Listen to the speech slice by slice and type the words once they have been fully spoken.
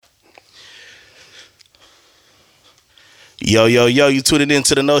Yo, you tuned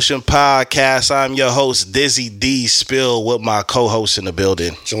into the Notion Podcast. I'm your host, Dizzy D Spill, with my co-host in the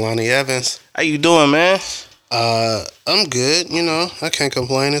building, Jelani Evans. How you doing, man? I'm good, I can't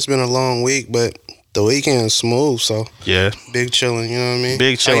complain. It's been a long week, but the weekend's smooth, so yeah. Big chilling, you know what I mean?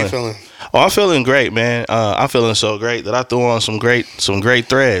 Big chilling. How you feeling? Oh, I'm feeling great, man. I'm feeling so great that I threw on some great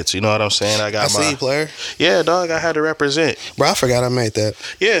threads. You know what I'm saying? I see you, player. Yeah, dog, I had to represent. Bro, I forgot I made that.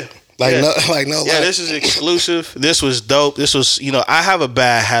 Yeah. This is exclusive. This was dope. This was, I have a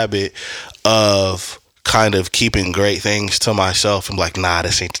bad habit of kind of keeping great things to myself. I'm like, nah,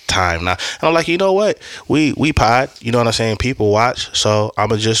 this ain't the time. Nah. And I'm like, you know what? We pod, you know what I'm saying? People watch. So I'm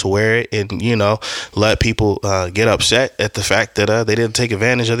going to just wear it and, let people get upset at the fact that they didn't take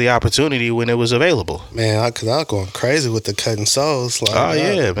advantage of the opportunity when it was available. Man, because I was going crazy with the cutting soles. Like,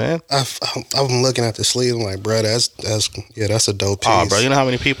 yeah, man. I'm looking at the sleeve. I'm like, bro, that's a dope piece. Oh, bro, you know how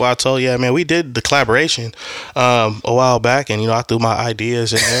many people I told, yeah, man, we did the collaboration a while back, and, I threw my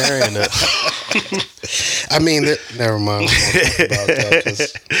ideas in there. And I mean, never mind about that,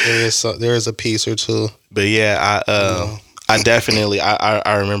 because there is a piece or two. But yeah, I definitely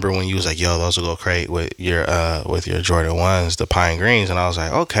I remember when you was like, yo, those will go great with your Jordan 1s, the pine greens, and I was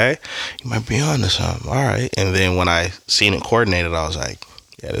like, okay, you might be on to something. All right. And then when I seen it coordinated, I was like,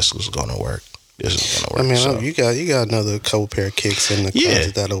 yeah, this was gonna work. This is gonna work. I mean, so. you got another couple pair of kicks in the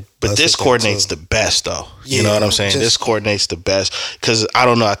closet that'll. But this coordinates the best, though. You know what I'm saying? This coordinates the best because I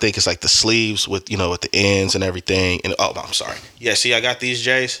don't know. I think it's like the sleeves with with the ends and everything. And I'm sorry. Yeah, see, I got these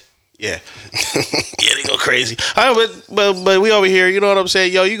J's. Yeah, yeah, they go crazy. But we over here. You know what I'm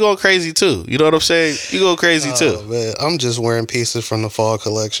saying? Yo, you go crazy too. You know what I'm saying? You go crazy too. Man, I'm just wearing pieces from the fall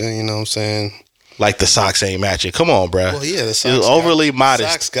collection. You know what I'm saying? Like the socks ain't matching. Come on, bro. Well, yeah, the socks it's overly modest.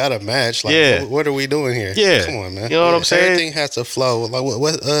 Socks gotta match. Like, yeah. What are we doing here? Yeah. Come on, man. You know what I'm saying? Everything has to flow. Like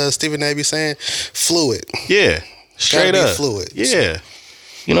what Stephen A. be saying? Fluid. Yeah. Straight up. Fluid. Yeah.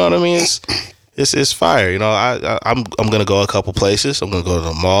 You know what I mean? It's fire. I'm gonna go a couple places. I'm gonna go to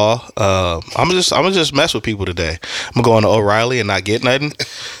the mall. I'm gonna just mess with people today. I'm gonna go to O'Reilly and not get nothing.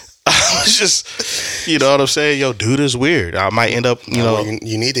 I was just, you know what I'm saying? Yo, dude is weird. I might end up,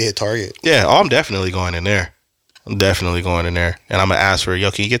 you need to hit Target. Yeah, I'm definitely going in there. And I'm going to ask for,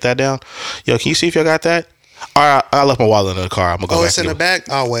 yo, can you get that down? Yo, can you see if y'all got that? All right, I left my wallet in the car. I'm going to go back. Oh, it's in the back?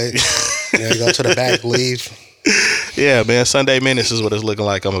 I'll wait. You go to the back, leave. Yeah, man, Sunday Menace is what it's looking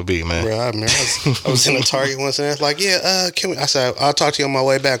like I'm going to be, man. Bro, I remember I was in the Target once and I was like, can we? I said, I'll talk to you on my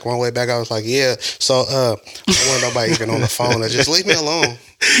way back. On my way back, I was like, yeah. So, I want nobody even on the phone. Just leave me alone.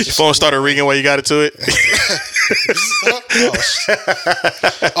 Your phone started ringing while you got into it.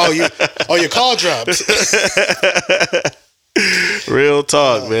 Your call dropped. Real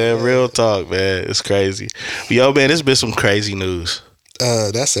talk, man. Real talk, man. It's crazy. But yo, man, it's been some crazy news.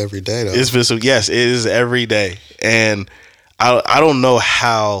 That's every day, though. It's been some. Yes, it is every day, and I don't know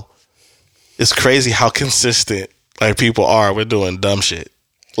how. It's crazy how consistent like people are with doing dumb shit.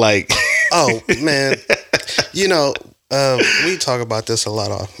 Like, oh man, we talk about this a lot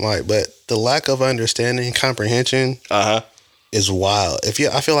off mic, but the lack of understanding and comprehension is wild. I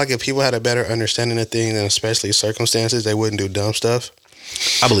feel like if people had a better understanding of things, and especially circumstances, they wouldn't do dumb stuff.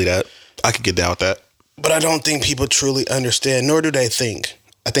 I believe that. I could get down with that. But I don't think people truly understand, nor do they think.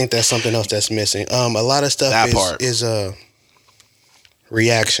 I think that's something else that's missing. A lot of stuff is a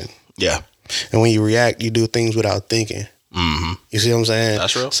reaction. Yeah. And when you react, you do things without thinking. Mm-hmm. You see what I'm saying?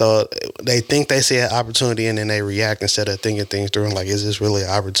 That's real. So they think they see an opportunity and then they react instead of thinking things through. Like, is this really an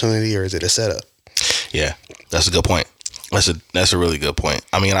opportunity or is it a setup? Yeah, that's a good point. That's a really good point.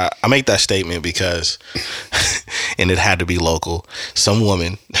 I mean, I make that statement because, and it had to be local. Some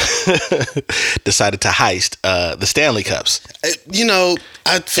woman decided to heist the Stanley Cups. I feel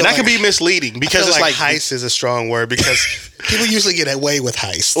that can be misleading because it's like heist is a strong word because people usually get away with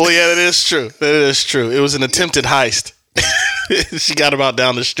heist. Well, yeah, that is true. It was an attempted heist. She got him out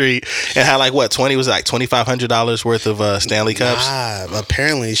down the street and had $2,500 worth of Stanley Cups.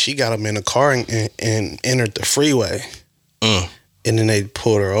 Apparently she got him in a car and entered the freeway. And then they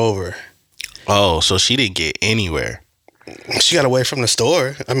pulled her over. Oh, so she didn't get anywhere. She got away from the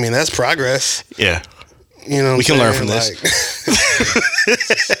store. I mean, that's progress. Yeah. We can learn from this.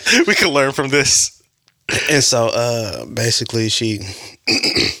 We can learn from this. And so basically she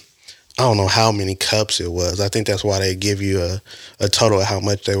I don't know how many cups it was. I think that's why they give you a total of how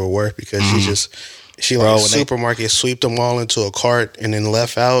much they were worth, because she supermarket sweeped them all into a cart and then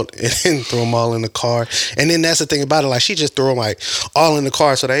left out and then threw them all in the car. And then that's the thing about it, like she just threw them like all in the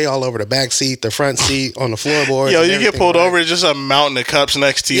car, so they all over the back seat, the front seat, on the floorboard. Yo, you get pulled over, it's just a mountain of cups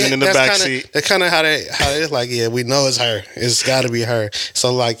next to you and in the back seat. That's kind of how it's like, yeah, we know it's her. It's got to be her.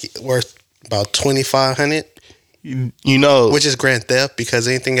 So like worth about $2,500. you know, which is grand theft, because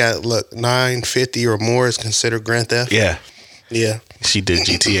anything at $9.50 or more is considered grand theft. Yeah. She did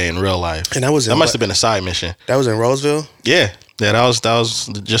GTA in real life, and that must have been a side mission. That was in Roseville. Yeah, that was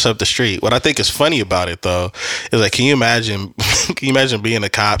just up the street. What I think is funny about it though is like, can you imagine being the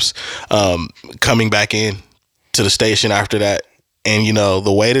cops coming back in to the station after that? And, you know,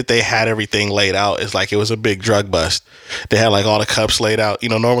 the way that they had everything laid out is like it was a big drug bust. They had like all the cups laid out. You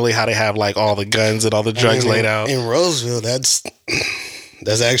know, normally how they have like all the guns and all the drugs laid out. In Roseville, that's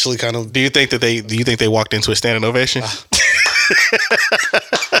actually kind of... Do you think they walked into a standing ovation?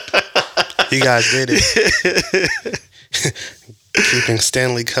 You guys did it. Keeping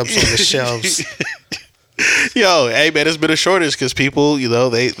Stanley cups on the shelves. Yo, hey man, it's been a shortage because people, you know,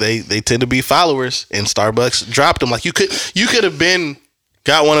 they tend to be followers, and Starbucks dropped them. Like you could have been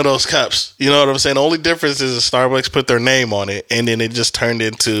got one of those cups. You know what I'm saying? The only difference is Starbucks put their name on it, and then it just turned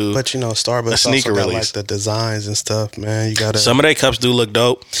into. But you know, Starbucks a sneaker also got release. like the designs and stuff, man. You gotta. Some of their cups do look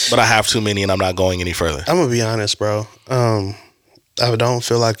dope, but I have too many, and I'm not going any further. I'm gonna be honest, bro. I don't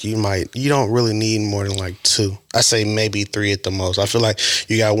feel like you don't really need more than like 2. I say maybe 3 at the most. I feel like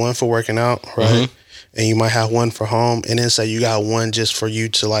you got one for working out, right? Mm-hmm. And you might have one for home, and then say you got one just for you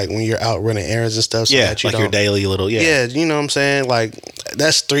to like when you're out running errands and stuff. So that you like your daily little, yeah, you know what I'm saying? Like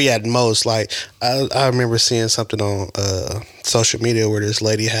that's 3 at most. Like I remember seeing something on social media where this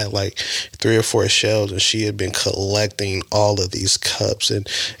lady had like 3 or 4 shelves, and she had been collecting all of these cups, and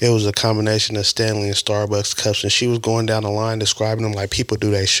it was a combination of Stanley and Starbucks cups, and she was going down the line describing them like people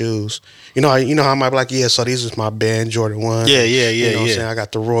do their shoes. You know how I might be like, yeah, so these is my band Jordan 1. Yeah. You know what I'm saying? I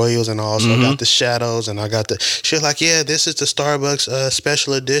got the Royals, and also I got the Shadows, and I got the... She was like, yeah, this is the Starbucks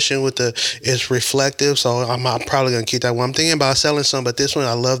special edition with it's reflective, so I'm probably going to keep that one. I'm thinking about selling some, but this one,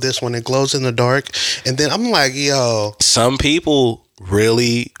 I love this one. It glows in the dark. And then I'm like, yo... Some people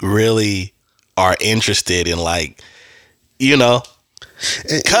really, really are interested in like, you know...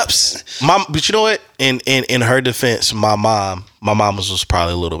 cups, mom. But you know what? In her defense, my mom was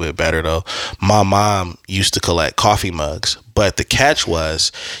probably a little bit better though. My mom used to collect coffee mugs, but the catch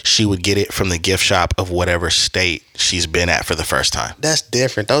was she would get it from the gift shop of whatever state she's been at for the first time. That's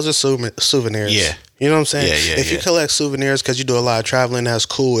different. Those are souvenirs. Yeah. You know what I'm saying? Yeah. If you collect souvenirs because you do a lot of traveling, that's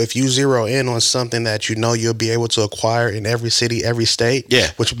cool. If you zero in on something that you know you'll be able to acquire in every city, every state,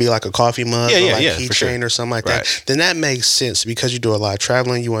 which would be like a coffee mug or like a keychain or something like that, then that makes sense because you do a lot of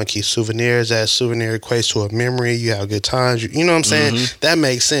traveling. You want to keep souvenirs. That souvenir equates to a memory. You have good times. You know what I'm saying? Mm-hmm. That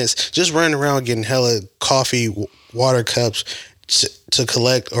makes sense. Just running around getting hella coffee, water cups to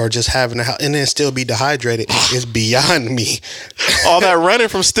collect or just having a house and then still be dehydrated is beyond me. All that running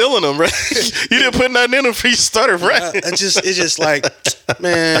from stealing them, right? You didn't put nothing in them before you started running. It's just like,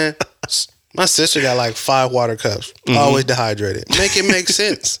 man, my sister got like 5 water cups, always dehydrated. Make it make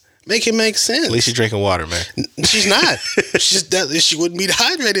sense. Make it make sense. At least she's drinking water, man. She's not. She wouldn't be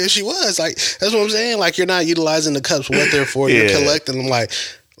dehydrated if she was. Like, that's what I'm saying. Like, you're not utilizing the cups what they're for. You're collecting them like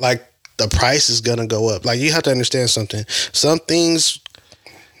the price is gonna go up. Like, you have to understand something. Some things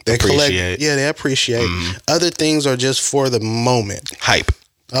they appreciate. They appreciate. Other things are just for the moment. Hype.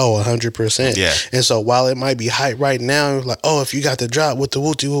 Oh, 100%. Yeah. And so while it might be hype right now, like, oh, if you got the drop with the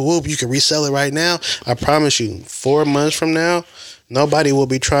whoop, you can resell it right now. I promise you, 4 months from now, nobody will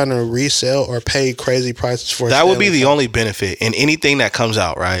be trying to resell or pay crazy prices for it. That would be the only benefit in anything that comes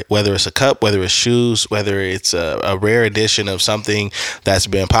out, right? Whether it's a cup, whether it's shoes, whether it's a rare edition of something that's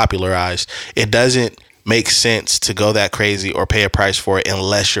been popularized. It doesn't make sense to go that crazy or pay a price for it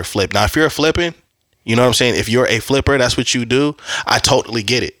unless you're flipping. Now, if you're flipping, you know what I'm saying? If you're a flipper, that's what you do. I totally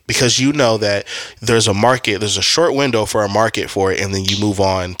get it because you know that there's a market, there's a short window for a market for it, and then you move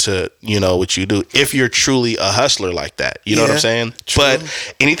on to, you know, what you do. If you're truly a hustler like that, you know what I'm saying? True.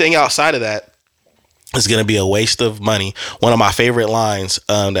 But anything outside of that is going to be a waste of money. One of my favorite lines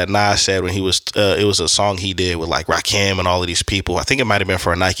that Nas said when he was, it was a song he did with like Rakim and all of these people. I think it might've been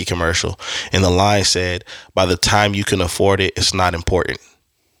for a Nike commercial. And the line said, by the time you can afford it, it's not important.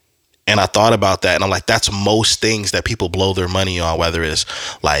 And I thought about that, and I'm like, that's most things that people blow their money on, whether it's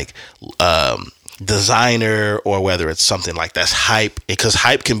like designer or whether it's something like that's hype, because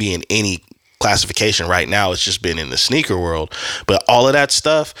hype can be in any classification. Right now, it's just been in the sneaker world. But all of that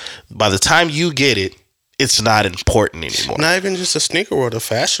stuff, by the time you get it, it's not important anymore. Not even just the sneaker world, the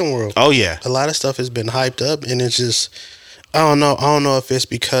fashion world. Oh, yeah. A lot of stuff has been hyped up, and it's just, I don't know if it's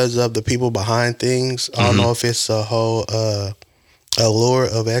because of the people behind things. I don't know if it's a whole allure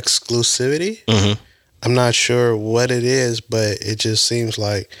of exclusivity. I'm not sure what it is, but it just seems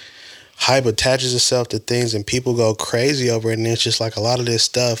like hype attaches itself to things and people go crazy over it, and it's just like a lot of this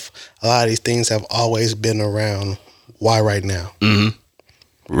stuff, a lot of these things have always been around. Why right now? Really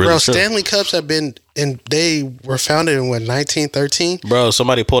bro, true. Stanley Cups have been And they were founded in 1913? Bro,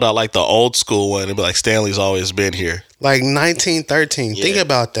 somebody pulled out like the old school one and be like, Stanley's always been here. Like 1913. Yeah. Think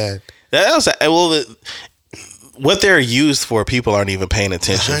about that. That was what they're used for. People aren't even paying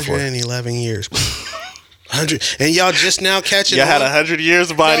attention 111 years. 100, and y'all just now catching. Y'all had 100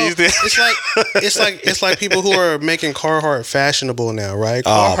 years of bodies. No, it's like people who are making Carhartt fashionable now, right?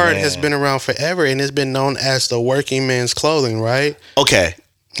 Carhartt has been around forever and it's been known as the working man's clothing, right? Okay.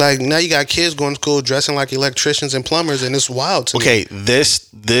 Like now you got kids going to school dressing like electricians and plumbers, and it's wild to me. Okay,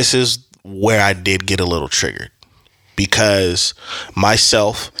 this is where I did get a little triggered, because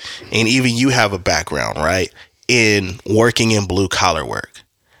myself and even you have a background, right, in working in blue collar work.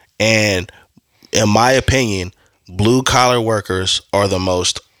 And in my opinion, blue collar workers are the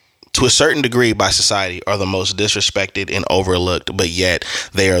most, to a certain degree by society, are the most disrespected and overlooked, but yet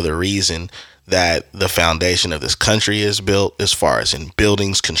they are the reason that the foundation of this country is built, as far as in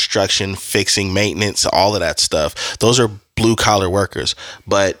buildings, construction, fixing, maintenance, all of that stuff. Those are blue collar workers,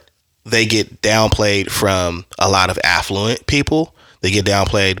 but they get downplayed from a lot of affluent people. They get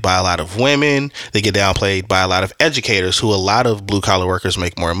downplayed by a lot of women. They get downplayed by a lot of educators, who a lot of blue collar workers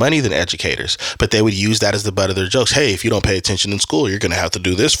make more money than educators, but they would use that as the butt of their jokes. Hey, if you don't pay attention in school, you're going to have to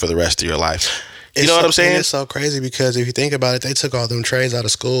do this for the rest of your life. You know what I'm saying? It's so crazy because if you think about it, they took all them trades out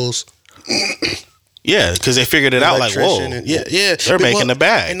of schools. Yeah, because they figured it out like, whoa, they're making the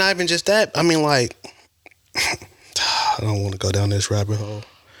bag. And not even just that. I mean, like, I don't want to go down this rabbit hole.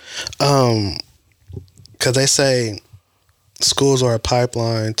 Because they say schools are a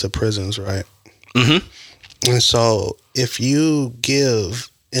pipeline to prisons, right? Mm-hmm. And so if you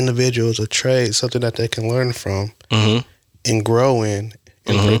give individuals a trade, something that they can learn from and grow in,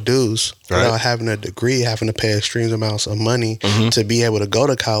 and produce without having a degree, having to pay extreme amounts of money to be able to go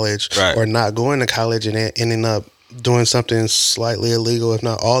to college, or not going to college and ending up doing something slightly illegal, if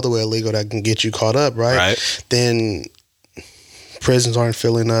not all the way illegal, that can get you caught up, right? Then prisons aren't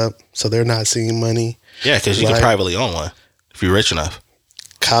filling up, so they're not seeing money. Yeah, because you can privately own one if you're rich enough.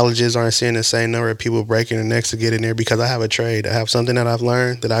 Colleges aren't seeing the same number of people breaking their necks to get in there because I have a trade. I have something that I've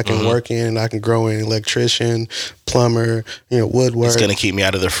learned that I can work in, and I can grow in: electrician, plumber, woodwork. It's going to keep me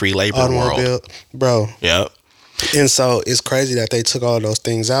out of the free labor world. Bro. Yep. And so it's crazy that they took all those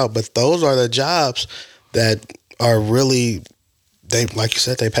things out, but those are the jobs that are really, like you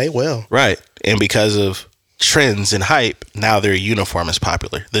said, they pay well. Right. And because of trends and hype, now their uniform is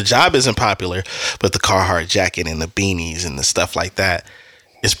popular. The job isn't popular, but the Carhartt jacket and the beanies and the stuff like that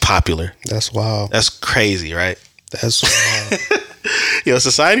is popular. That's wild. That's crazy, right? That's wild.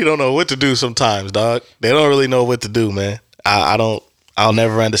 Society don't know what to do sometimes, dog. They don't really know what to do, man. I'll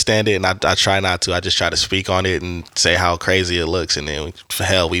never understand it, and I try not to. I just try to speak on it and say how crazy it looks, and then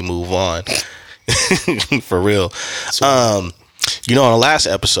we move on. For real. On the last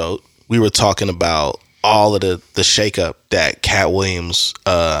episode, we were talking about all of the shakeup that Cat Williams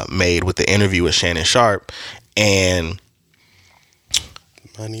made with the interview with Shannon Sharpe, and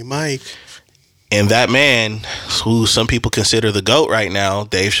Money Mike. And that man, who some people consider the GOAT right now,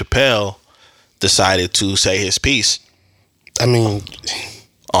 Dave Chappelle, decided to say his piece. I mean,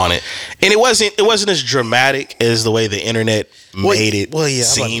 on it, and it wasn't as dramatic as the way the internet made it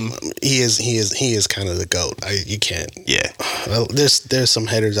seem. He is kind of the GOAT. You can't. Yeah. There's some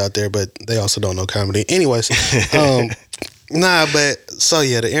haters out there, but they also don't know comedy. Anyways, the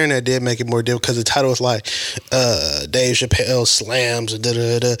internet did make it more difficult because the title was like Dave Chappelle slams.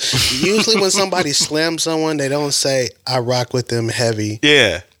 Usually when somebody slams someone, they don't say I rock with them heavy.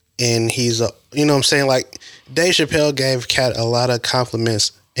 Yeah. And he's what I'm saying? Like, Dave Chappelle gave Cat a lot of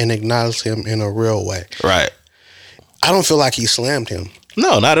compliments and acknowledged him in a real way. Right. I don't feel like he slammed him.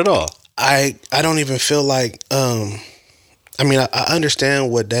 No, not at all. I don't even feel like I understand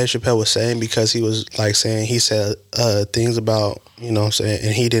what Dave Chappelle was saying, because he was like saying, he said things about, what I'm saying,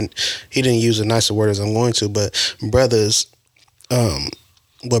 and he didn't use a nicer word as I'm going to, but brothers,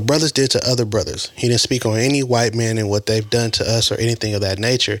 what brothers did to other brothers. He didn't speak on any white man and what they've done to us or anything of that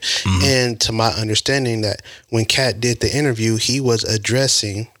nature. Mm-hmm. And to my understanding, that when Cat did the interview, he was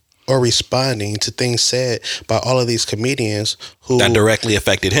addressing or responding to things said by all of these comedians who that directly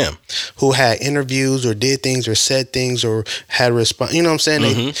affected him, who had interviews or did things or said things or had response. You know what I'm saying?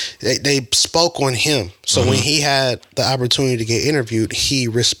 Mm-hmm. They spoke on him. So when he had the opportunity to get interviewed, he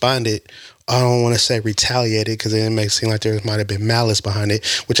responded. I don't want to say retaliated, because it makes it seem like there might have been malice behind it,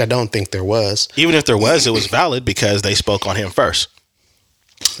 which I don't think there was. Even if there was, it was valid because they spoke on him first.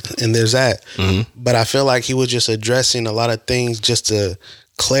 And there's that. Mm-hmm. But I feel like he was just addressing a lot of things just to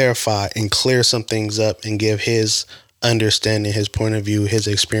clarify and clear some things up and give his understanding, his point of view, his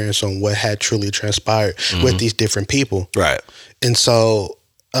experience on what had truly transpired with these different people. Right. And so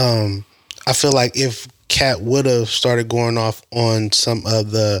I feel like if Cat would have started going off on some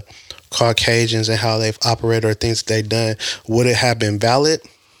of the Caucasians and how they've operated or things that they've done, would it have been valid?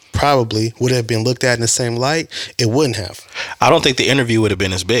 Probably. Would it have been looked at in the same light? It wouldn't have. I don't think the interview would have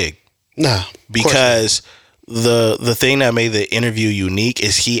been as big. Nah. Because the thing that made the interview unique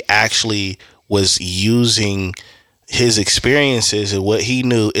is he actually was using his experiences and what he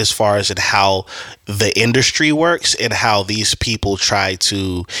knew as far as how the industry works and how these people try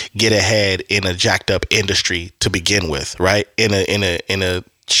to get ahead in a jacked up industry to begin with, right? In a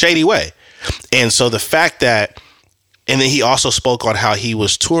shady way. And so the fact that, and then he also spoke on how he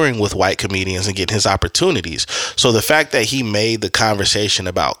was touring with white comedians and getting his opportunities. So the fact that he made the conversation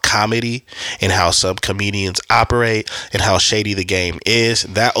about comedy and how some comedians operate and how shady the game is,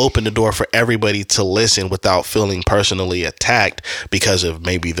 that opened the door for everybody to listen without feeling personally attacked because of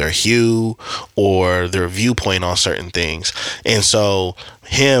maybe their hue or their viewpoint on certain things. And so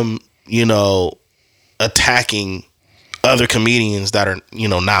him, attacking other comedians that are,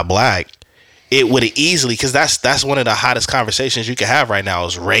 not black, it would have easily, because that's one of the hottest conversations you can have right now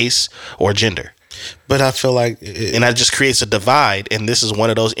is race or gender. But I feel like... and that just creates a divide. And this is one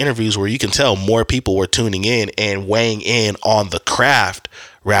of those interviews where you can tell more people were tuning in and weighing in on the craft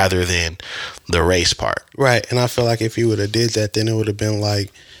rather than the race part. Right. And I feel like if you would have did that, then it would have been like...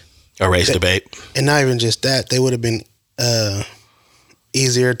 a race debate. And not even just that. They would have been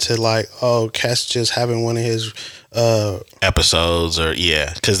easier to like, Cat's just having one of his... episodes or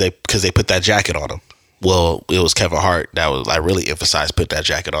because they put that jacket on him. Well, it was Kevin Hart that was like really emphasized put that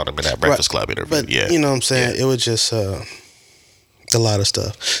jacket on him in that Breakfast Club interview. But you know what I'm saying? It was just a lot of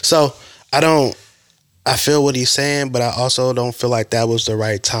stuff. So I feel what he's saying, but I also don't feel like that was the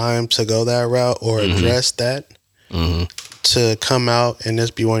right time to go that route or address that. To come out and this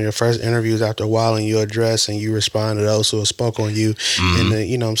be one of your first interviews after a while and you address and you respond to those who have spoke on you and then,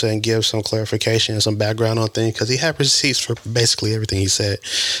 what I'm saying, give some clarification and some background on things, because he had receipts for basically everything he said.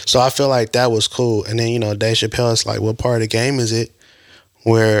 So I feel like that was cool. And then, Dave Chappelle is like, what part of the game is it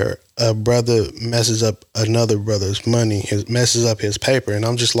where a brother messes up another brother's money, messes up his paper? And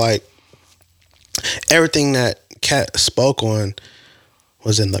I'm just like, everything that Cat spoke on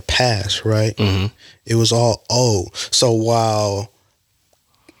was in the past, right? It was all old. So while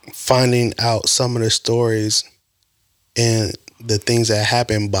finding out some of the stories and the things that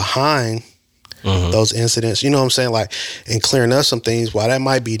happened behind those incidents, you know what I'm saying? Like, and clearing up some things, while that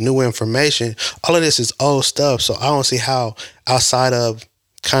might be new information, all of this is old stuff. So I don't see how, outside of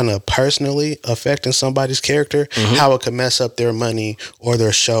kind of personally affecting somebody's character, how it could mess up their money or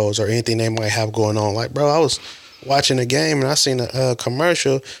their shows or anything they might have going on. Like, bro, I was watching a game and I seen a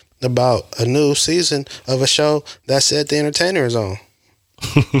commercial about a new season of a show that said The Entertainer is on.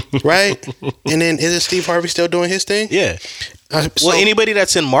 Right? And then isn't Steve Harvey still doing his thing? Yeah. Well, anybody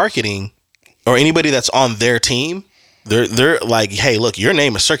that's in marketing or anybody that's on their team, they're like, hey, look, your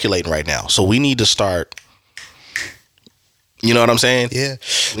name is circulating right now. So we need to start, you know what I'm saying? Yeah.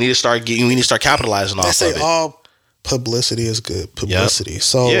 We need to start capitalizing off of it. All publicity is good publicity.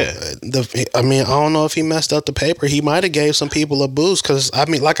 So, I don't know if he messed up the paper. He might have gave some people a boost because,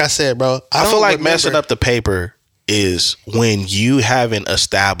 like I said, bro, I feel like messing up the paper is when you haven't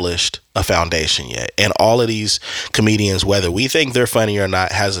established a foundation yet. And all of these comedians, whether we think they're funny or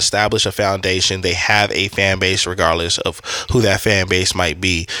not, has established a foundation. They have a fan base regardless of who that fan base might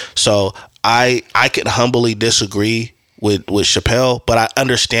be. So I could humbly disagree with Chappelle, but I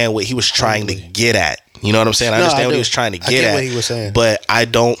understand what he was trying to get at. You know what I'm saying? I understand what he was trying to get at. What he was saying. But I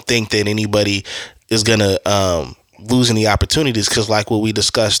don't think that anybody is going to lose any opportunities, because like what we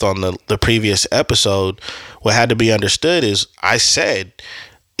discussed on the previous episode, what had to be understood is I said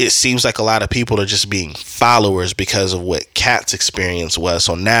it seems like a lot of people are just being followers because of what Cat's experience was.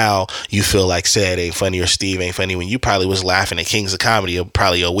 So now you feel like Said ain't funny or Steve ain't funny when you probably was laughing at Kings of Comedy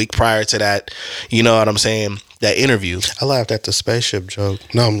probably a week prior to that. You know what I'm saying? That interview. I laughed at the spaceship joke.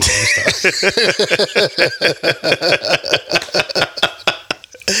 No, I'm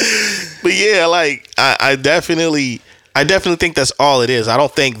But yeah, like I definitely think that's all it is. I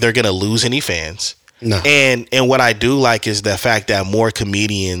don't think they're gonna lose any fans. No. And what I do like is the fact that more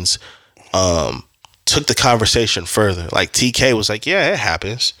comedians took the conversation further. Like TK was like, yeah, it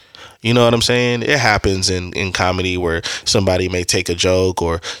happens. You know what I'm saying? It happens in comedy where somebody may take a joke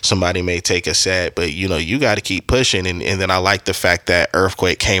or somebody may take a set, but you got to keep pushing. And then I like the fact that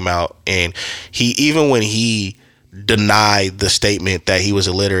Earthquake came out and even when he denied the statement that he was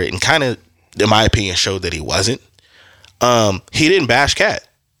illiterate and kind of, in my opinion, showed that he wasn't, he didn't bash Cat.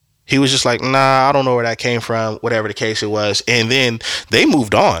 He was just like, nah, I don't know where that came from, whatever the case it was. And then they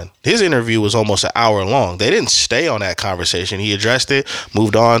moved on. His interview was almost an hour long. They didn't stay on that conversation. He addressed it,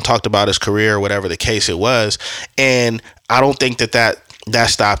 moved on, talked about his career, whatever the case it was. And I don't think that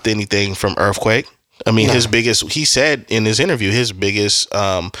stopped anything from Earthquake. I mean, he said in his interview, his biggest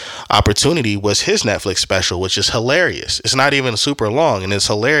opportunity was his Netflix special, which is hilarious. It's not even super long, and it's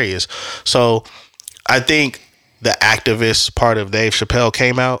hilarious. So I think the activist part of Dave Chappelle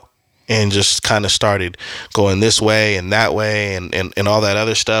came out and just kind of started going this way and that way and all that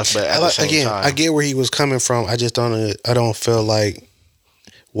other stuff. But at the same time, I get where he was coming from. I don't feel like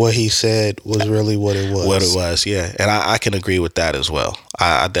what he said was really what it was. What it was, yeah. And I can agree with that as well.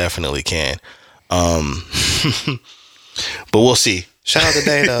 I definitely can. But we'll see. Shout out to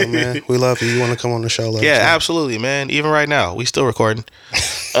Day though, man. We love you. You want to come on the show? Yeah, absolutely, man. Even right now, we still recording.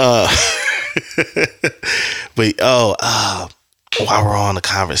 But while we're on the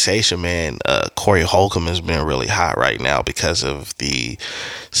conversation, man, Corey Holcomb has been really hot right now because of the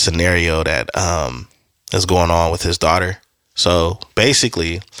scenario that is going on with his daughter. So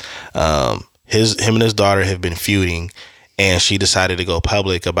basically, him and his daughter have been feuding, and she decided to go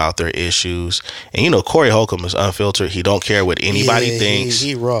public about their issues. And Corey Holcomb is unfiltered. He don't care what anybody thinks.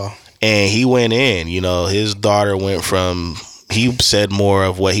 He raw. And he went in. His daughter went from, he said more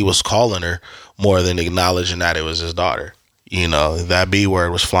of what he was calling her more than acknowledging that it was his daughter. That B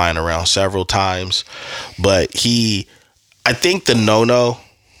word was flying around several times. But I think the no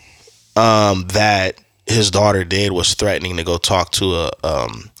that his daughter did was threatening to go talk to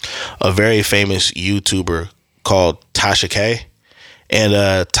a very famous YouTuber called Tasha K. And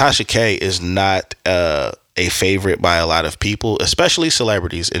Tasha K is not a favorite by a lot of people, especially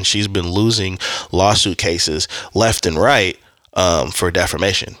celebrities. And she's been losing lawsuit cases left and right for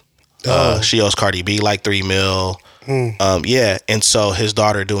defamation. She owes Cardi B like $3 million. Yeah, and so his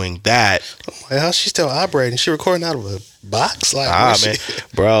daughter doing that. How's she still operating? She recording out of a box? Like, man,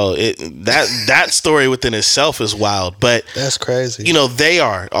 bro, that story within itself is wild. But that's crazy. They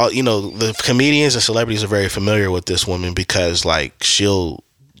are. The comedians and celebrities are very familiar with this woman because, like, she'll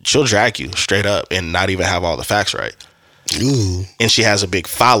drag you straight up and not even have all the facts right. Ooh. And she has a big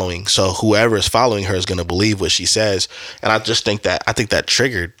following, so whoever is following her is going to believe what she says. And I think that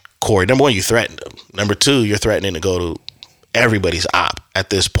triggered Corey. Number one, you threatened him. Number two, you're threatening to go to everybody's op at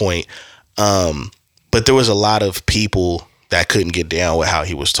this point. But there was a lot of people that couldn't get down with how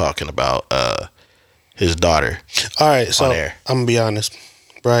he was talking about his daughter. All right, so I'm gonna be honest,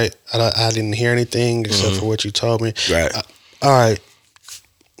 right? I didn't hear anything except for what you told me. Right. All right.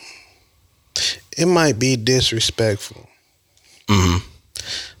 It might be disrespectful. Mm-hmm.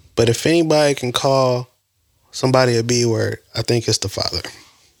 But if anybody can call somebody a B word, I think it's the father.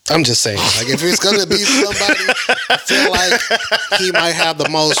 I'm just saying, like, if it's gonna be somebody, I feel like he might have the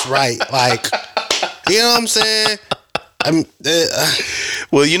most right. Like, you know what I'm saying?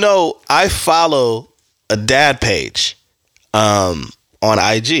 Well, I follow a dad page on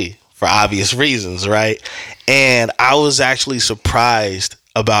IG for obvious reasons, right? And I was actually surprised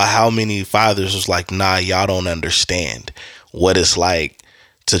about how many fathers was like, nah, y'all don't understand what it's like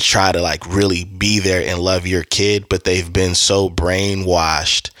to try to, like, really be there and love your kid, but they've been so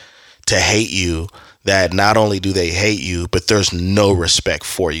brainwashed to hate you that not only do they hate you, but there's no respect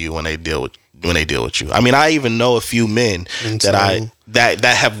for you when they deal with you. I mean, I even know a few men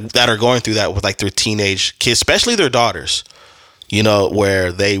that are going through that with, like, their teenage kids, especially their daughters,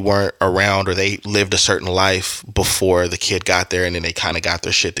 where they weren't around or they lived a certain life before the kid got there, and then they kind of got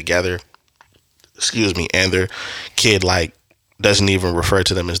their shit together. And their kid, like, doesn't even refer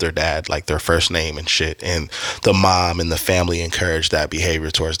to them as their dad, like their first name and shit. And the mom and the family encourage that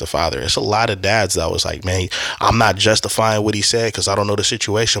behavior towards the father. It's a lot of dads that was like, man, I'm not justifying what he said because I don't know the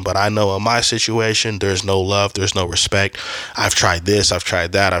situation, but I know in my situation, there's no love, there's no respect. I've tried this, I've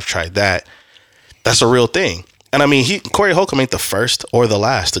tried that, I've tried that. That's a real thing. And I mean, Corey Holcomb ain't the first or the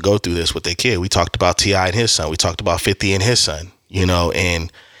last to go through this with their kid. We talked about T.I. and his son. We talked about 50 and his son,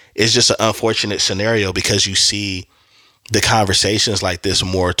 and it's just an unfortunate scenario because you see the conversations like this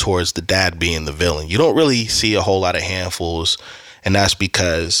more towards the dad being the villain. You don't really see a whole lot of handfuls, and that's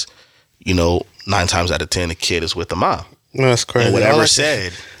because, 9 times out of 10, the kid is with the mom. No, that's crazy. And whatever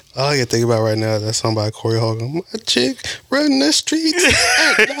said. All I can think about right now is that song by Corey Holcomb. My chick running the streets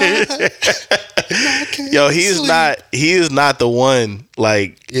at night. Yo, he is not the one.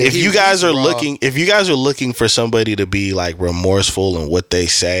 Like, yeah, if you guys are looking for somebody to be, like, remorseful in what they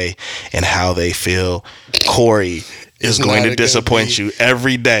say and how they feel, Corey is going to disappoint you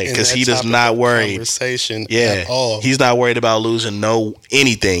every day because he does not worry. Conversation at all. He's not worried about losing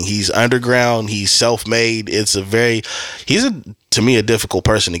anything. He's underground. He's self-made. To me, a difficult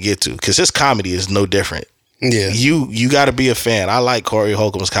person to get to because his comedy is no different. Yeah, you got to be a fan. I like Corey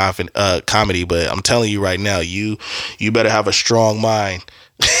Holcomb's comedy, but I'm telling you right now, you better have a strong mind.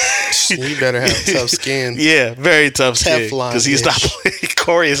 You better have tough skin. Yeah, very tough skin because he's not.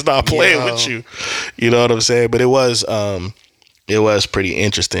 Corey is not playing with you. You know what I'm saying? But it was pretty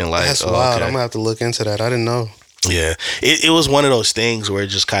interesting. Like that's wild. Okay. I'm gonna have to look into that. I didn't know. Yeah, it was one of those things where it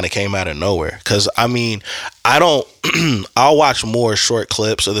just kind of came out of nowhere. Because I mean, I don't. I'll watch more short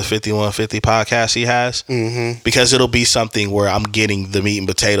clips of the 5150 podcast he has because it'll be something where I'm getting the meat and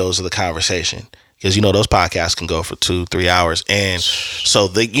potatoes of the conversation. Because, you know, those podcasts can go for 2-3 hours. And so,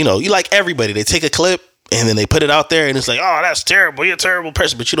 you like everybody, they take a clip and then they put it out there and it's like, oh, that's terrible. You're a terrible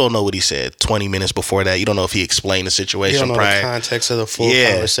person. But you don't know what he said 20 minutes before that. You don't know if he explained the situation. You don't know the context of the full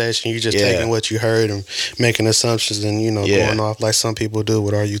conversation. You're just taking what you heard and making assumptions and, going off like some people do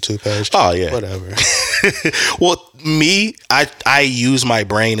with our YouTube page. Oh, yeah. Whatever. Well, me, I use my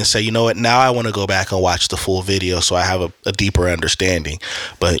brain and say, you know what, now I want to go back and watch the full video so I have a deeper understanding.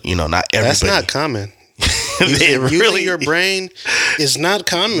 But, not everybody. That's not common. Using your brain is not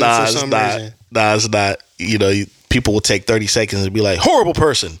common for some reason. Nah, it's not. People will take 30 seconds and be like, horrible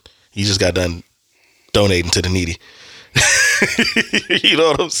person. You just got done donating to the needy. You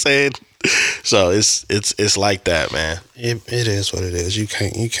know what I'm saying? So it's like that, man. It is what it is. You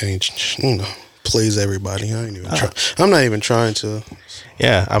can't please everybody. I'm not even trying to.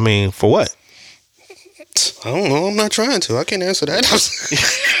 Yeah, I mean, for what? I don't know. I'm not trying to. I can't answer that.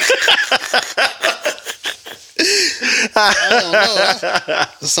 I don't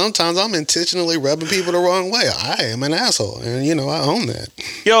know. Sometimes I'm intentionally rubbing people the wrong way. I am an asshole, and I own that.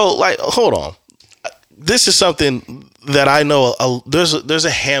 Yo, hold on. This is something that I know. There's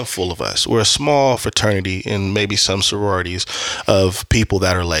a handful of us. We're a small fraternity and maybe some sororities of people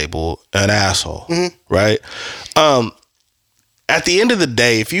that are labeled an asshole, right? At the end of the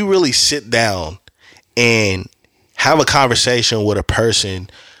day, if you really sit down and have a conversation with a person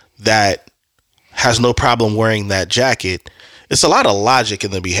that has no problem wearing that jacket, it's a lot of logic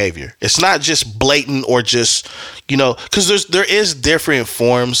in the behavior. It's not just blatant or just, because there is different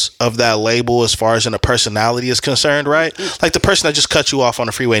forms of that label as far as in a personality is concerned, right? Like the person that just cut you off on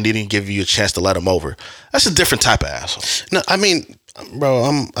the freeway and didn't give you a chance to let them over. That's a different type of asshole. No, I mean, bro,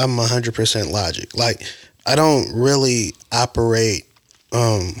 I'm 100% logic. Like, I don't really operate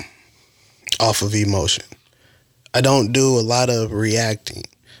off of emotion. I don't do a lot of reacting.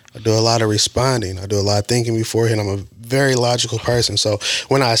 I do a lot of responding. I do a lot of thinking beforehand. I'm a very logical person. So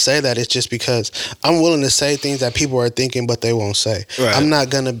when I say that, it's just because I'm willing to say things that people are thinking, but they won't say. Right. I'm not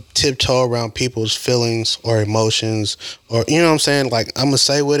going to tiptoe around people's feelings or emotions or, you know what I'm saying? Like, I'm going to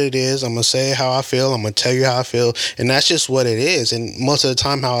say what it is. I'm going to say how I feel. I'm going to tell you how I feel. And that's just what it is. And most of the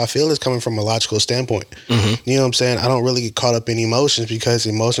time, how I feel is coming from a logical standpoint. Mm-hmm. You know what I'm saying? I don't really get caught up in emotions because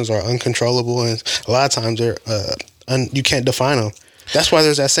emotions are uncontrollable. And a lot of times they're you can't define them. That's why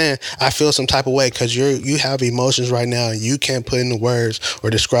there's that saying, I feel some type of way, because you have emotions right now and you can't put into words or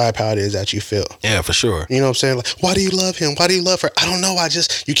describe how it is that you feel. Yeah, for sure. You know what I'm saying? Like, why do you love him? Why do you love her? I don't know.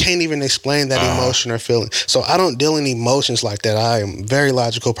 You can't even explain that emotion or feeling. So I don't deal in emotions like that. I am a very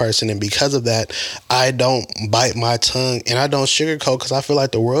logical person. And because of that, I don't bite my tongue and I don't sugarcoat because I feel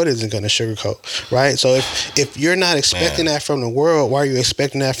like the world isn't going to sugarcoat. Right? So if you're not expecting that from the world, why are you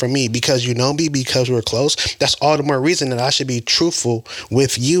expecting that from me? Because you know me, because we're close. That's all the more reason that I should be truthful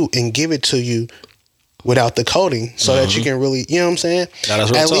with you and give it to you without the coding so that you can really, you know what I'm saying?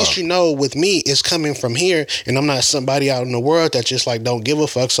 At least you know with me it's coming from here and I'm not somebody out in the world that just like don't give a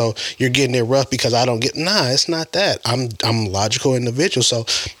fuck, so you're getting it rough because I don't get. Nah, it's not that. I'm a logical individual, so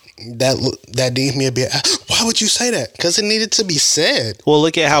that needs me a bit. Why would you say that? Because it needed to be said. Well,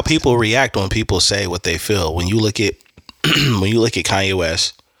 look at how people react when people say what they feel. When you look at Kanye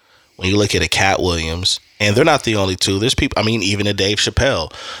West, when you look at a Cat Williams, and they're not the only two. There's people, I mean, even a Dave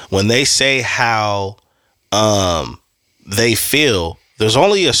Chappelle. When they say how they feel, there's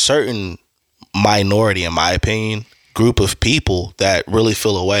only a certain minority, in my opinion, group of people that really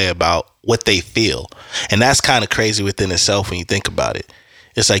feel a way about what they feel. And that's kind of crazy within itself when you think about it.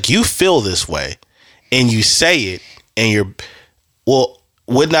 It's like you feel this way and you say it and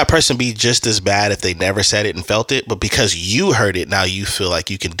wouldn't that person be just as bad if they never said it and felt it? But because you heard it, now you feel like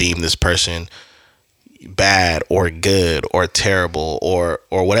you can deem this person bad or good or terrible or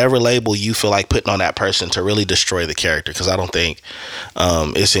whatever label you feel like putting on that person to really destroy the character. Because I don't think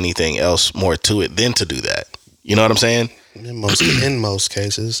it's anything else more to it than to do that. You know what I'm saying? In most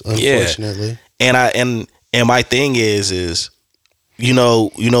cases, unfortunately. Yeah. And And my thing is you know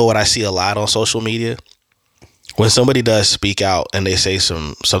what I see a lot on social media? When somebody does speak out and they say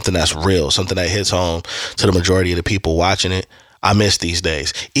something that's real, something that hits home to the majority of the people watching it, I miss these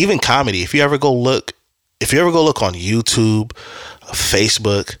days. Even comedy, if you ever go look on YouTube,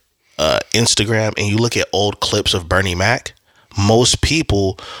 Facebook, Instagram, and you look at old clips of Bernie Mac, most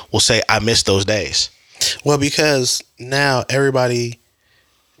people will say, I miss those days. Well, because now everybody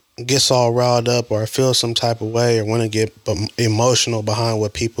gets all riled up or feels some type of way or want to get emotional behind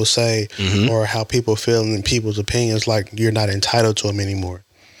what people say or how people feel and people's opinions, like you're not entitled to them anymore.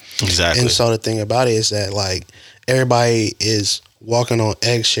 Exactly. And so the thing about it is that like everybody is walking on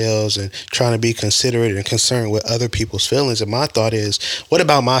eggshells and trying to be considerate and concerned with other people's feelings. And my thought is, what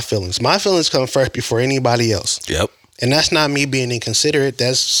about my feelings? My feelings come first before anybody else. Yep. And that's not me being inconsiderate.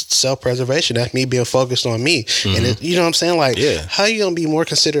 That's self-preservation. That's me being focused on me. And you know what I'm saying? Like, how are you going to be more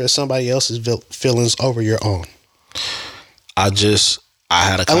considerate of somebody else's feelings over your own? I had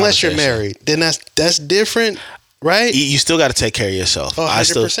a conversation. Unless you're married, then that's different, right? You still got to take care of yourself. Oh,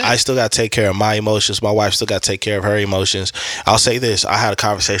 100%. I still got to take care of my emotions. My wife still got to take care of her emotions. I'll say this. I had a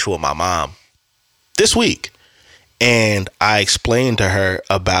conversation with my mom this week, and I explained to her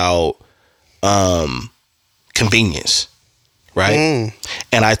about convenience, right?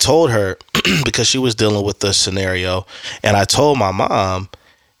 And I told her, because she was dealing with the scenario, and I told my mom,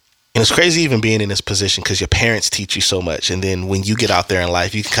 and it's crazy even being in this position because your parents teach you so much, and then when you get out there in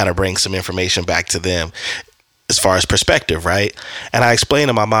life, you can kind of bring some information back to them as far as perspective, right? And I explained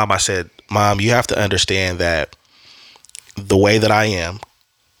to my mom, I said, Mom, you have to understand that the way that I am,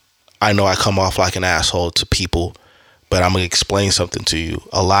 I know I come off like an asshole to people, but I'm going to explain something to you.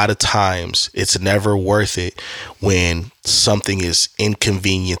 A lot of times, it's never worth it when something is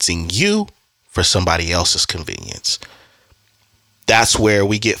inconveniencing you for somebody else's convenience. That's where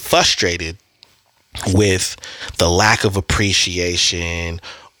we get frustrated with the lack of appreciation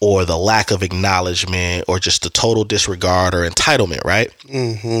or the lack of acknowledgement or just the total disregard or entitlement, right?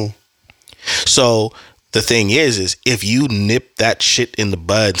 So the thing is if you nip that shit in the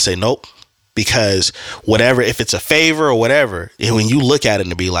bud and say, nope, because whatever, if it's a favor or whatever, and when you look at it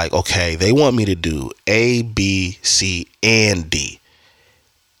and be like, okay, they want me to do A, B, C, and D,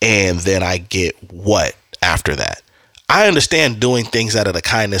 and then I get what after that? I understand doing things out of the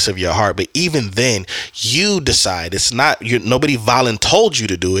kindness of your heart, but even then, you decide. It's not nobody told you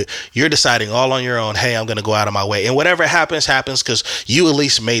to do it. You're deciding all on your own. Hey, I'm going to go out of my way, and whatever happens because you at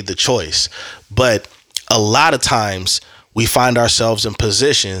least made the choice. But a lot of times, we find ourselves in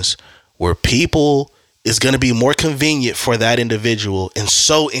positions where people is going to be more convenient for that individual and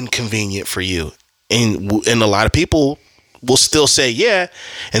so inconvenient for you. And a lot of people will still say, yeah.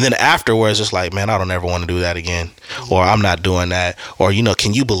 And then afterwards, it's like, man, I don't ever want to do that again. Or I'm not doing that. Or,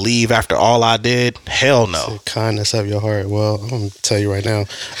 can you believe after all I did? Hell no. The kindness of your heart. Well, I'm going to tell you right now,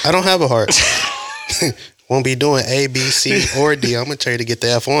 I don't have a heart. Won't be doing A, B, C, or D. I'm going to tell you to get the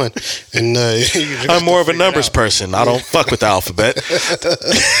F1. And I'm more of a numbers person. I don't fuck with the alphabet.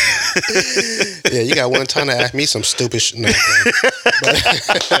 Yeah, you got one time to ask me some stupid shit.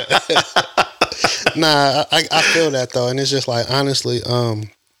 No, nah, I feel that, though. And it's just like, honestly,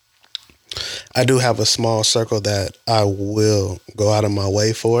 I do have a small circle that I will go out of my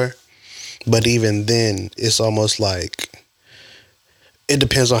way for. But even then, it's almost like, it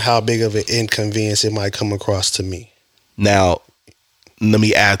depends on how big of an inconvenience it might come across to me. Now, let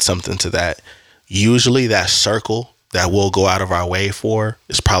me add something to that. Usually that circle that we'll go out of our way for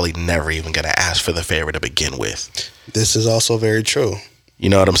is probably never even going to ask for the favor to begin with. This is also very true. You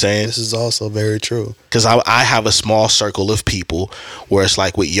know what I'm saying? This is also very true. Because I have a small circle of people where it's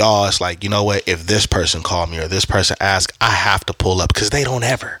like with y'all, it's like, you know what? If this person called me or this person asked, I have to pull up because they don't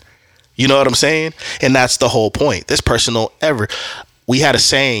ever. You know what I'm saying? And that's the whole point. This person don't ever. We had a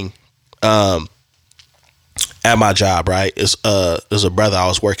saying at my job, right? There's a brother I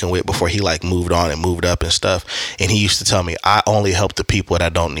was working with before he like moved on and moved up and stuff. And he used to tell me, I only help the people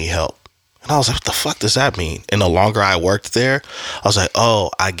that don't need help. And I was like, what the fuck does that mean? And the longer I worked there, I was like,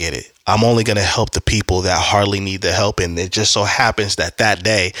 oh, I get it. I'm only going to help the people that hardly need the help. And it just so happens that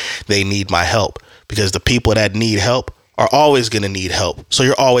day they need my help, because the people that need help are always going to need help. So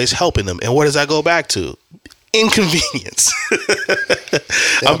you're always helping them. And where does that go back to? Inconvenience.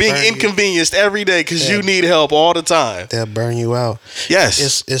 I'm being inconvenienced every day because you need help all the time. They'll burn you out.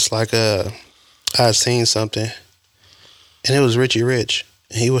 Yes. It's like I had seen something, and it was Richie Rich.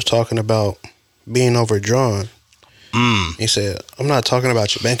 And he was talking about being overdrawn. He said, I'm not talking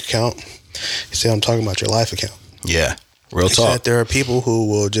about your bank account. He said, I'm talking about your life account. Yeah. Real talk. He said there are people who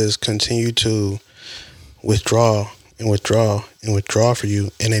will just continue to withdraw and withdraw for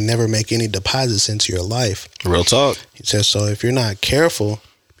you, and they never make any deposits into your life. Real talk. He says, so if you're not careful,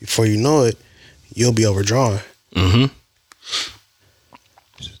 before you know it, you'll be overdrawn. Mm-hmm.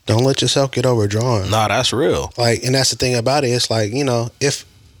 Don't let yourself get overdrawn. Nah, that's real. Like, and that's the thing about it. It's like, you know, if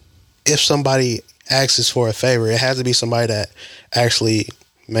somebody asks for a favor, it has to be somebody that actually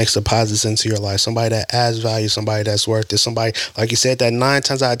makes deposits into your life, somebody that adds value, somebody that's worth it, somebody, like you said, that 9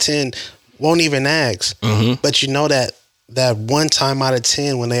 times out of 10 won't even ask. Mm-hmm. But you know that 1 time out of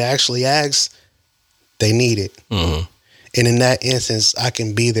 10, when they actually ask, they need it. Mm-hmm. And in that instance, I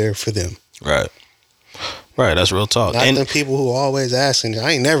can be there for them. Right. Right, that's real talk. Not the people who always asking.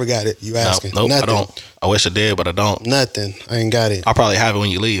 I ain't never got it. You asking? Nope, Nothing. I don't. I wish I did, but I don't. Nothing. I ain't got it. I'll probably have it when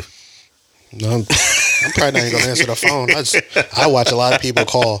you leave. No, I'm probably not even gonna answer the phone. I watch a lot of people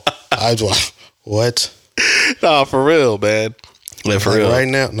call. I just what? Nah, for real, man. Like, for real. Right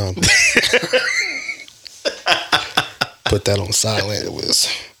now, no. Put that on silent. It was.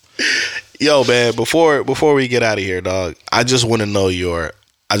 Yo, man. Before we get out of here, dog, I just want to know your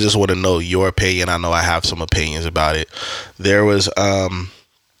opinion. I know I have some opinions about it. There was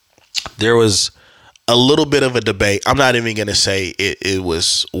a little bit of a debate. I'm not even going to say it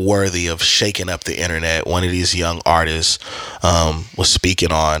was worthy of shaking up the internet. One of these young artists was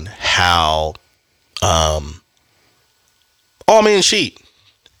speaking on how all men cheat.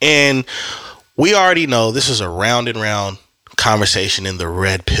 And we already know this is a round and round conversation in the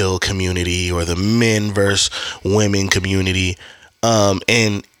red pill community or the men versus women community.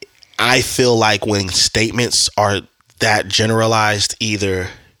 And I feel like when statements are that generalized, either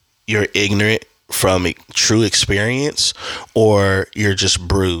you're ignorant from true experience or you're just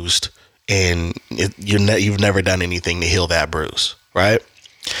bruised and you've never done anything to heal that bruise, right?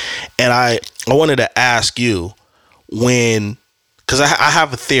 And I wanted to ask you, because I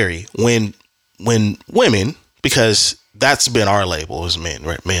have a theory, when women, because that's been our label as men,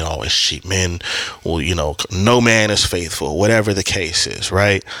 right? Men always cheat. Men, well, no man is faithful, whatever the case is,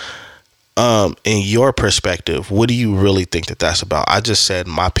 right? In your perspective, what do you really think that that's about? I just said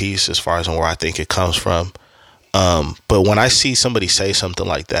my piece as far as where I think it comes from. But when I see somebody say something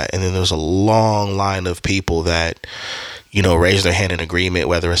like that, and then there's a long line of people that, raise their hand in agreement,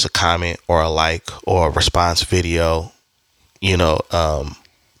 whether it's a comment or a like or a response video,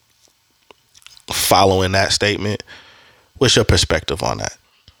 following that statement, what's your perspective on that?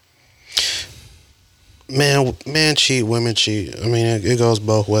 Man cheat, women cheat. I mean, it goes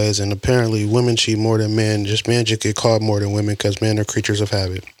both ways, and apparently women cheat more than men. Just men just get caught more than women because men are creatures of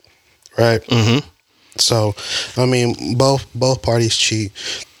habit, right? Mm-hmm. So, I mean, both parties cheat.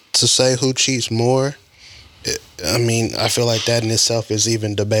 To say who cheats more, I feel like that in itself is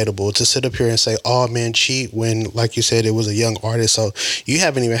even debatable. To sit up here and say all men cheat when, like you said, it was a young artist, so you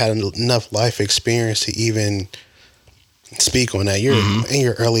haven't even had enough life experience to even speak on that. You're in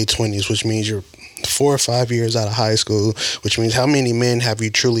your early 20s, which means you're 4 or 5 years out of high school, which means how many men have you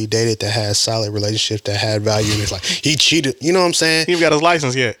truly dated that had solid relationships that had value? And it's like, he cheated. You know what I'm saying? He even got his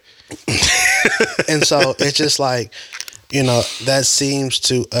license yet. And so it's just like, that seems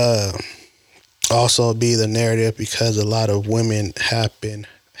to also be the narrative because a lot of women have been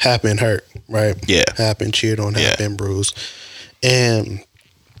hurt, right? Yeah. Have been cheated on, have been bruised. And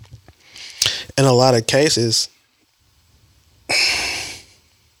in a lot of cases,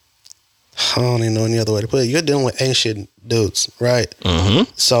 I don't even know any other way to put it. You're dealing with ancient dudes, right?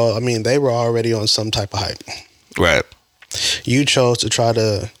 Mm-hmm. So, they were already on some type of hype. Right. You chose to try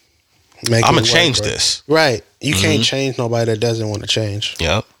to make I'm going to change this. Right. You can't change nobody that doesn't want to change.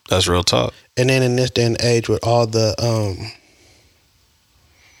 Yep. That's real talk. And then in this day and age with all the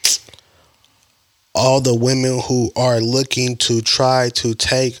women who are looking to try to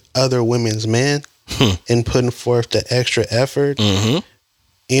take other women's men and putting forth the extra effort,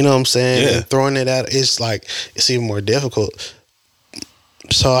 you know what I'm saying? Yeah. And throwing it out, it's even more difficult.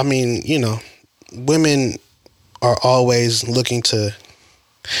 So, women are always looking to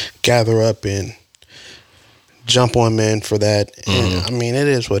gather up and jump on men for that. And it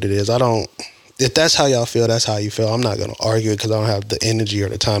is what it is. If that's how y'all feel, that's how you feel. I'm not going to argue it because I don't have the energy or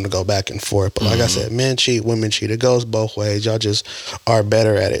the time to go back and forth. But like I said, men cheat, women cheat. It goes both ways. Y'all just are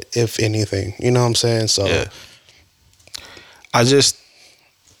better at it, if anything. You know what I'm saying? So, yeah.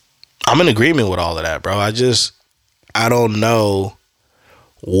 I'm in agreement with all of that, bro. I don't know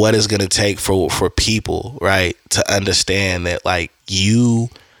what it's going to take for people, right, to understand that, like,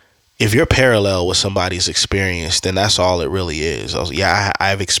 if you're parallel with somebody's experience, then that's all it really is.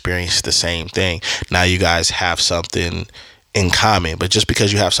 I've experienced the same thing. Now you guys have something in common, but just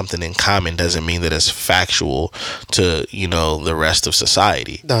because you have something in common doesn't mean that it's factual to, the rest of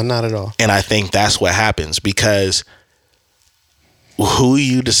society. No, not at all. And I think that's what happens because who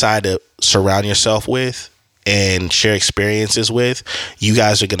you decide to surround yourself with and share experiences with, you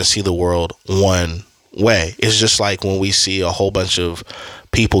guys are going to see the world one way. It's just like when we see a whole bunch of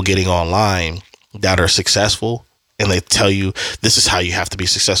people getting online that are successful, and they tell you, this is how you have to be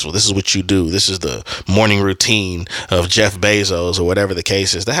successful. This is what you do. This is the morning routine of Jeff Bezos or whatever the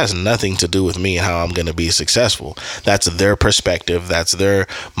case is. That has nothing to do with me and how I'm going to be successful. That's their perspective. That's their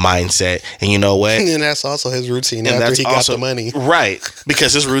mindset. And you know what? And that's also his routine after he got the money. Right.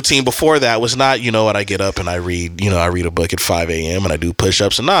 Because his routine before that was not, you know what, I get up and I read a book at 5 a.m. and I do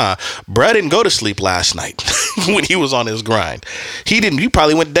push-ups. And bruh didn't go to sleep last night when he was on his grind. He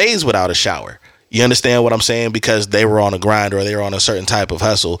probably went days without a shower. You understand what I'm saying? Because they were on a grind or they were on a certain type of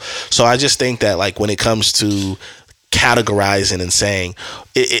hustle. So I just think that, like, when it comes to categorizing and saying,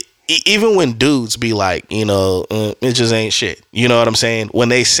 even when dudes be like, it just ain't shit. You know what I'm saying? When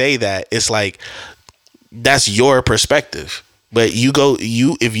they say that, it's like, that's your perspective. But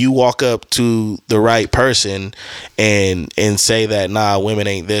if you walk up to the right person and say that, women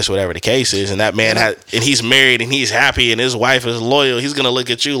ain't this, whatever the case is, and that man and he's married and he's happy and his wife is loyal, he's gonna look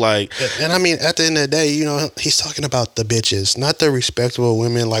at you like. And I mean, at the end of the day, he's talking about the bitches, not the respectable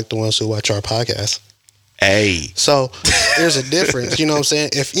women like the ones who watch our podcast. Hey. So there's a difference. You know what I'm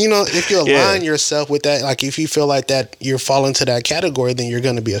saying? If you align yourself with that, like if you feel like that you're falling to that category, then you're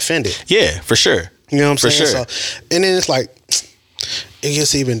gonna be offended. Yeah, for sure. You know what I'm saying? Sure. So, and then it's like, it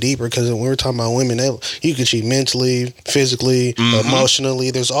gets even deeper because when we're talking about women, you can cheat mentally, physically, emotionally.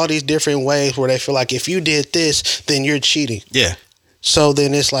 There's all these different ways where they feel like if you did this, then you're cheating. Yeah. So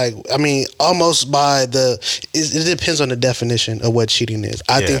then it's like, I mean, almost it depends on the definition of what cheating is.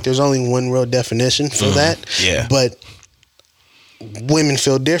 I think there's only one real definition for that. Yeah. But women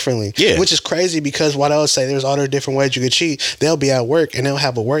feel differently, which is crazy because what I would say, there's all the different ways you could cheat. They'll be at work and they'll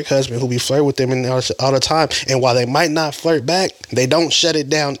have a work husband who'll be flirting with them all the time, and while they might not flirt back, they don't shut it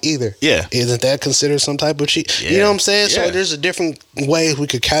down either. Isn't that considered some type of cheat? You know what I'm saying? So there's a different way we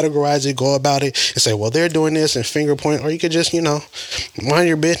could categorize it, go about it, and say, well, they're doing this and finger point, or you could just mind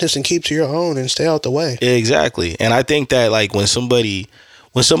your business and keep to your own and stay out the way. Exactly. And I think that, like, when somebody,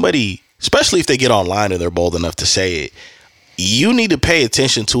 especially if they get online and they're bold enough to say it, you need to pay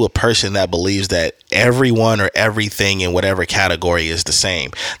attention to a person that believes that everyone or everything in whatever category is the same.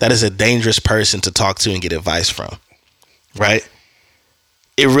 That is a dangerous person to talk to and get advice from. Right?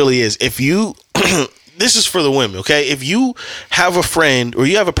 It really is. If you, this is for the women, okay? If you have a friend or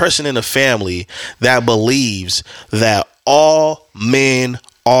you have a person in a family that believes that all men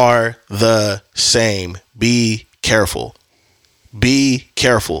are the same, be careful. Be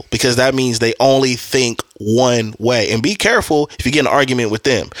careful, because that means they only think one way. And be careful if you get in an argument with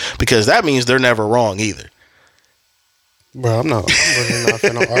them, because that means they're never wrong either. Bro, I'm really not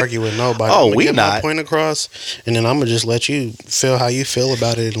gonna argue with nobody. Oh, we not. My point across, and then I'm gonna just let you feel how you feel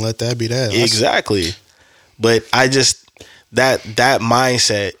about it and let that be that. Exactly. But I just that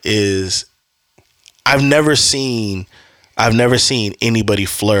mindset is, I've never seen anybody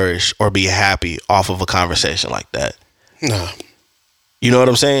flourish or be happy off of a conversation like that. Nah. You know what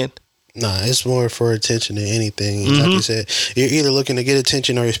I'm saying? Nah, it's more for attention than anything. Like you said, you're either looking to get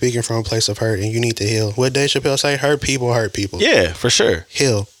attention or you're speaking from a place of hurt, and you need to heal. What Dave Chappelle say? Hurt people hurt people. Yeah, for sure.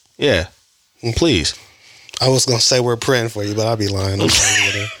 Heal. Yeah. Please. I was going to say we're praying for you, but I'll be lying. I'm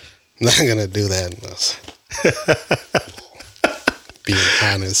not going to do that. Being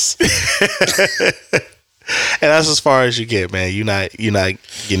honest. And that's as far as you get, man. You're not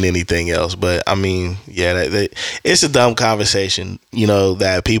getting anything else. But I mean, it's a dumb conversation,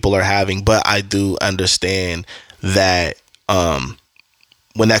 that people are having. But I do understand that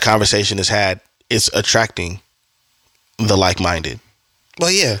when that conversation is had, it's attracting the like-minded.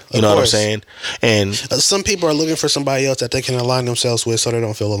 Well, yeah, you know what I'm saying. And some people are looking for somebody else that they can align themselves with, so they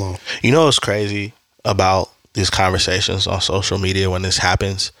don't feel alone. You know what's crazy about these conversations on social media when this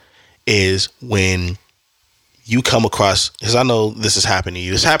happens is when you come across, because I know this has happened to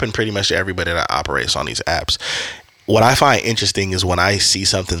you. This happened pretty much to everybody that operates on these apps. What I find interesting is when I see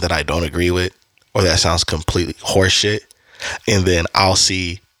something that I don't agree with, or that sounds completely horseshit, and then I'll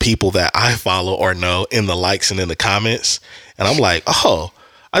see people that I follow or know in the likes and in the comments, and I'm like, oh,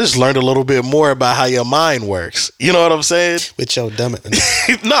 I just learned a little bit more about how your mind works. You know what I'm saying? With your dumb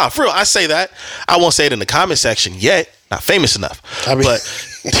it. Nah, for real, I say that. I won't say it in the comment section yet. Not famous enough. But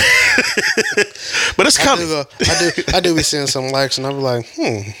it's coming. I do be seeing some likes, and I be like,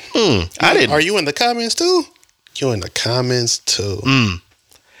 I didn't. Are you in the comments too? You in the comments too.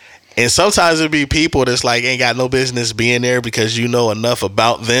 And sometimes it be people that's like ain't got no business being there because you know enough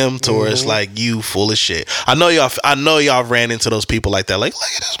about them to where it's like, you full of shit. I know y'all ran into those people like that. Like, look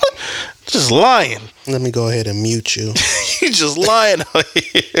at this. Just lying. Let me go ahead and mute you. You just lying out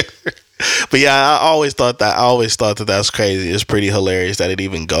here. But yeah, I always thought that was crazy. It's pretty hilarious that it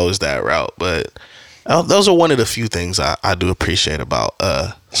even goes that route. But those are one of the few things I do appreciate about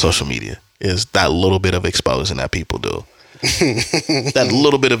social media, is that little bit of exposing that people do. That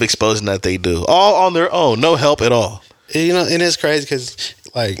little bit of exposing that they do, all on their own, no help at all. You know, and it's crazy because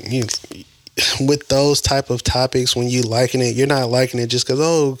with those type of topics, when you liking it, you're not liking it just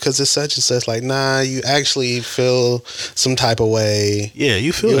because it's such and such. Like, nah, you actually feel some type of way. Yeah,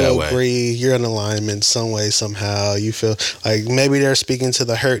 you feel that way. You agree. You're in alignment some way, somehow. You feel like maybe they're speaking to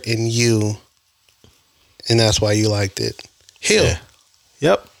the hurt in you, and that's why you liked it. Heal. Yeah.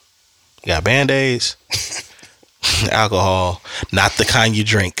 Yep. You got Band-Aids, alcohol, not the kind you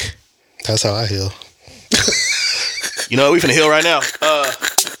drink. That's how I heal. You know what? We finna heal right now.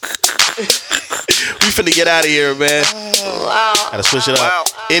 We finna get out of here, man. Wow. Gotta switch it up.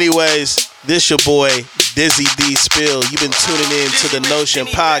 Anyways, this your boy, Dizzy D Spill. You've been tuning in to the Notion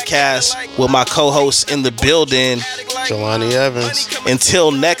Podcast with my co-host in the building, Jelani Evans.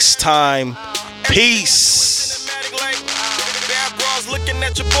 Until next time, peace. Looking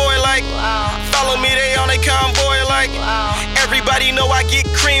at your boy like, follow me, they on a convoy like, everybody know I get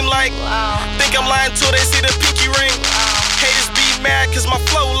cream like, think I'm lying till they see the pinky ring. Haters be mad cause my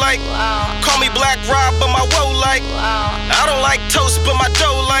flow like, call me Black Rob but my woe like, I don't like toast but my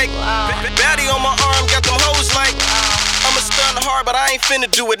dough like, baddie on my arm got them hoes like, I'ma stun hard but I ain't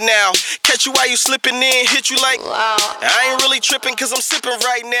finna do it now. Catch you while you slipping in, hit you like, I ain't really tripping cause I'm sipping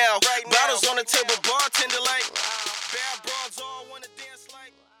right now. Bottles on the table, bartender like, bad broads all wanna dance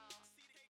like.